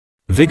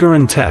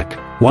Vigor & Tech,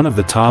 one of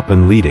the top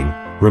and leading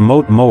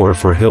remote mower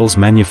for hills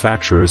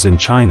manufacturers in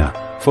China,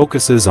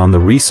 focuses on the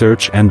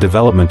research and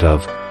development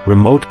of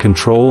remote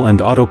control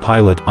and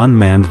autopilot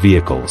unmanned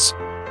vehicles.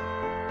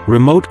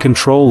 Remote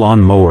Control Lawn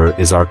Mower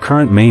is our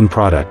current main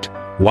product,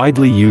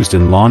 widely used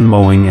in lawn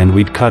mowing and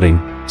weed cutting,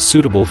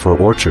 suitable for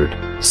orchard,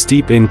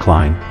 steep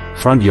incline,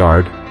 front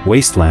yard,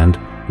 wasteland,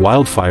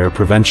 wildfire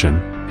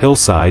prevention,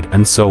 hillside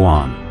and so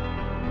on.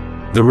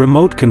 The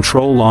Remote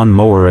Control Lawn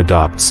Mower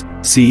adopts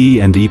CE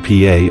and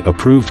EPA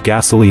approved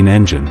gasoline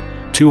engine,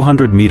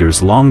 200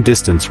 meters long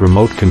distance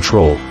remote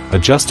control,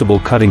 adjustable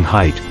cutting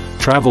height,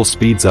 travel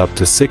speeds up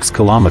to 6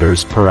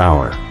 kilometers per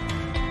hour.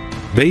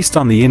 Based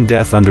on the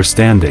in-depth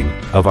understanding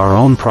of our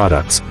own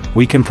products,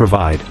 we can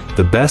provide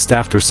the best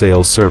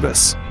after-sales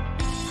service.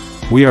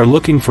 We are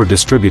looking for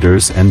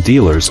distributors and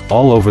dealers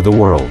all over the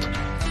world.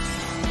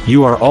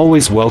 You are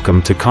always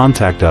welcome to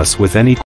contact us with any